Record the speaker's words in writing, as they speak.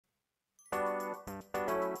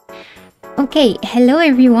Okay, hello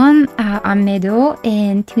everyone, I'm Medo,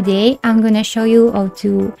 and today I'm gonna show you how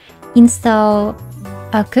to install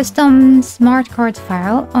a custom smart card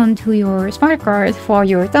file onto your smart card for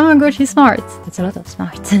your Tamagotchi Smart. That's a lot of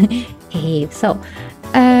smart. Hey, so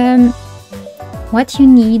what you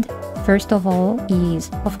need first of all is,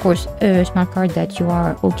 of course, a smart card that you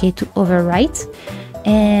are okay to overwrite,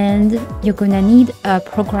 and you're gonna need a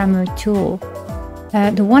programmer tool.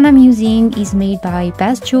 The one I'm using is made by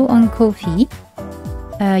Basjo on Ko-fi.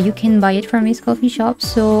 You can buy it from his coffee shop,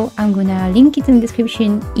 so I'm gonna link it in the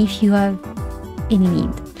description if you have any need.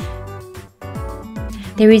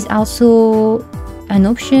 There is also an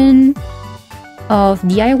option of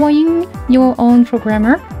DIYing your own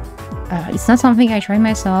programmer. It's not something I tried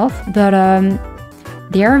myself, but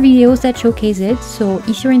there are videos that showcase it, so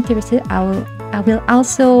if you're interested, I will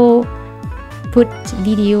also put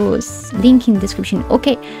videos link in the description.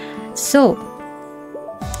 Okay, so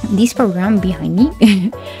this program behind me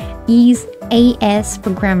is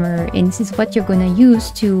asprogramer, and this is what you're gonna use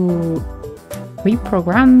to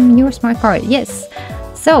reprogram your smart card. Yes,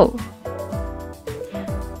 so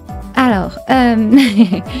alors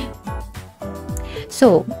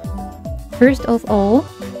so first of all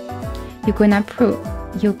you're gonna plug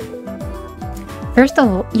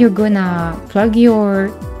your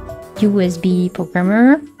USB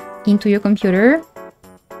programmer into your computer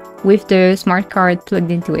with the smart card plugged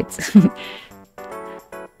into it.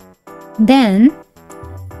 Then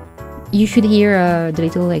you should hear the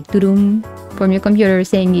little like doo-doom from your computer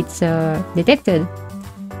saying it's detected.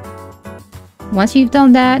 Once you've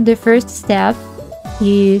done that, the first step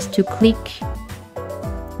is to click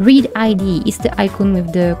read ID. It's the icon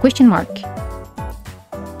with the question mark.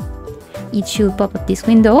 It should pop up this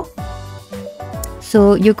window.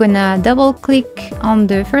 So you're gonna double click on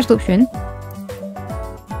the first option.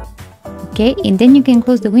 Okay, and then you can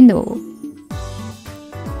close the window.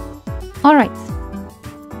 Alright.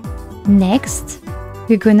 Next,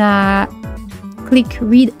 you're gonna click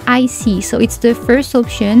read IC. So it's the first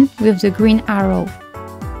option with the green arrow.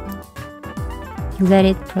 You let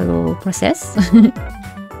it process.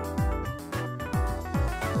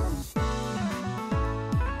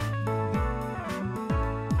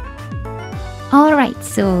 Alright,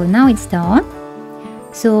 so now it's done.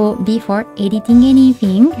 So before editing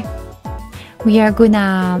anything, we are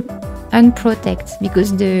gonna unprotect,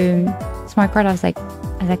 because the smart card has like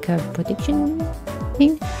a protection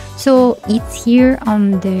thing. So it's here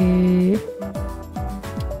on the,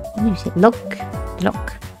 what do you say, lock.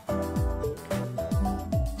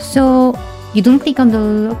 So you don't click on the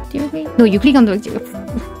lock directly. No, you click on the lock.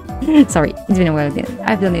 Sorry, it's been a while then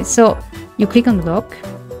I've done it. So you click on the lock.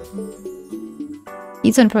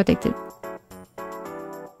 It's unprotected.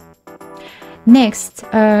 Next,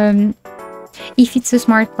 if it's a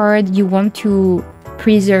smart card, you want to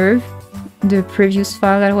preserve the previous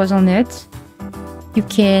file that was on it, you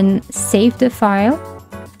can save the file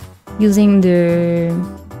using the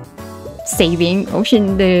saving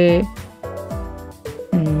option, the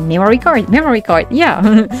memory card,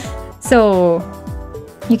 yeah. So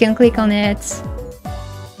you can click on it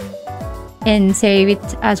and save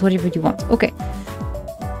it as whatever you want. Okay.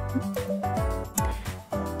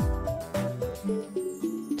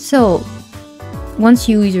 So once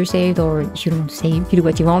you either saved, or if you don't save, you do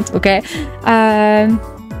what you want. Okay,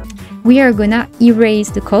 we are gonna erase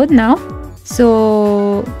the code now.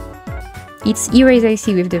 So it's erase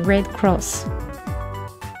IC with the red cross.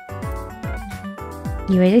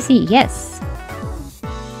 Erase IC, yes.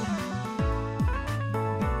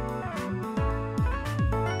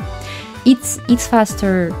 It's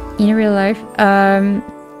faster in real life.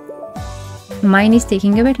 Mine is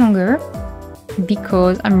taking a bit longer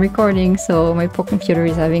because I'm recording, so my poor computer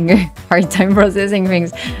is having a hard time processing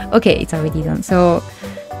things. Okay, it's already done. So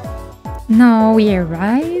now we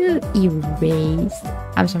arrive. Erased.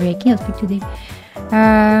 I'm sorry, I cannot speak today.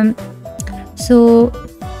 So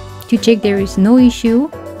to check there is no issue,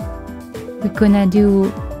 we're gonna do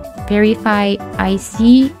verify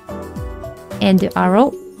IC and the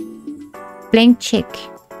arrow blank check,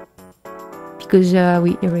 because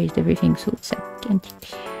we erased everything, so it's empty.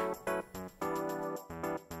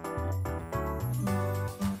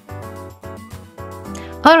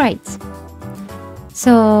 Alright,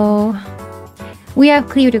 so we have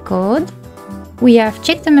cleared the code, we have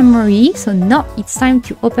checked the memory, so now it's time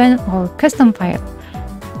to open our custom file.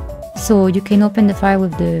 So you can open the file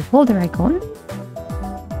with the folder icon,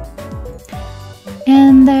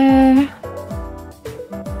 and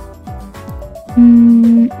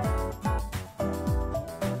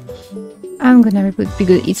I'm gonna report,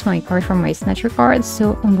 because it's my card from my snatcher card,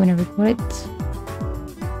 so I'm gonna report it.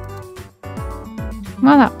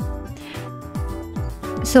 Voila.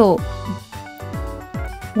 So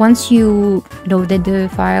once you loaded the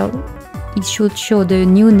file, it should show the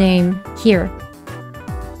new name here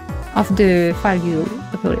of the file you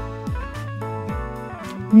uploaded.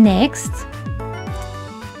 Next,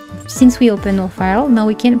 since we open our file, now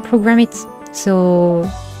we can program it. So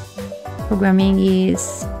programming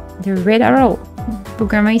is the red arrow.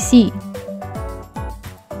 Program IC.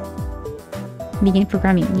 Begin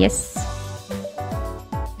programming. Yes.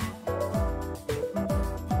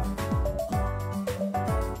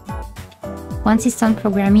 Once it's done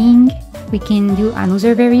programming, we can do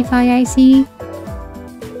another verify IC.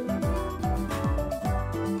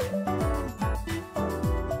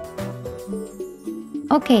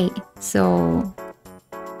 Okay, so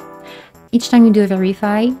each time you do a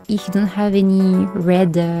verify, if you don't have any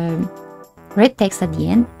red text at the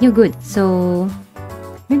end, you're good. So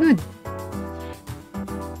you're good.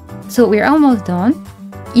 So we're almost done.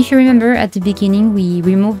 If you remember at the beginning, we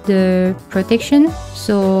removed the protection.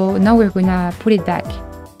 So now we're gonna put it back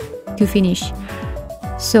to finish.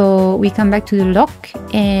 So we come back to the lock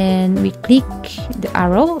and we click the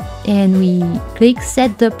arrow and we click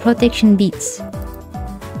set the protection bits.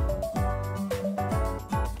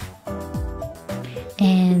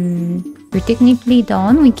 And we're technically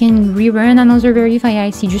done. We can rerun another verify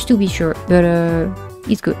IC just to be sure, but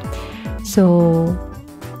it's good. So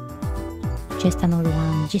just another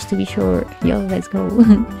one just to be sure. Yo, let's go.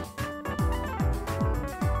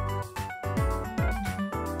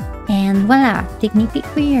 And voila, technically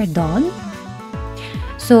we are done.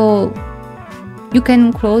 So you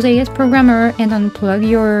can close asprogramer and unplug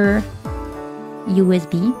your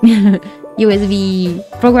USB USB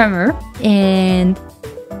programmer, and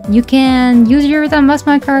you can use your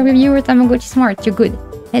Tamagotchi card with your Tamagotchi Smart. You're good.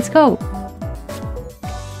 Let's go.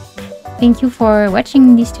 Thank you for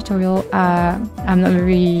watching this tutorial. I'm not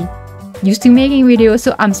very used to making videos,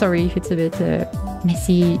 so I'm sorry if it's a bit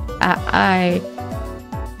messy.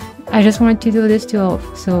 I just wanted to do this to help,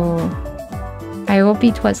 so I hope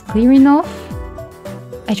it was clear enough.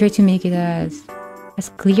 I tried to make it as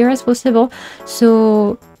clear as possible.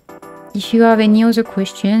 So if you have any other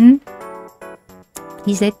question,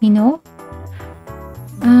 please let me know.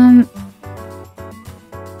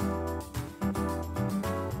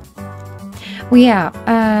 Well, yeah,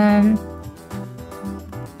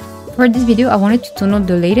 for this video I wanted to download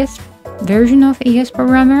the latest version of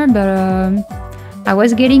asprogramer, but I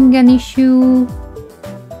was getting an issue,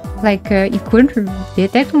 like it couldn't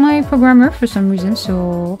detect my programmer for some reason,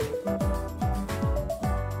 so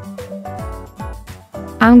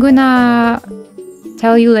I'm gonna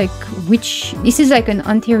tell you like which, this is like an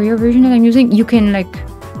anterior version that I'm using. You can like,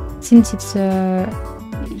 since it's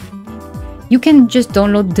you can just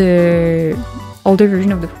download the older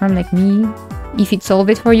version of the program like me if it solves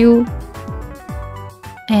it for you.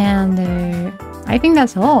 And I think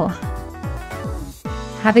that's all.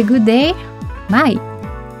 Have a good day. Bye.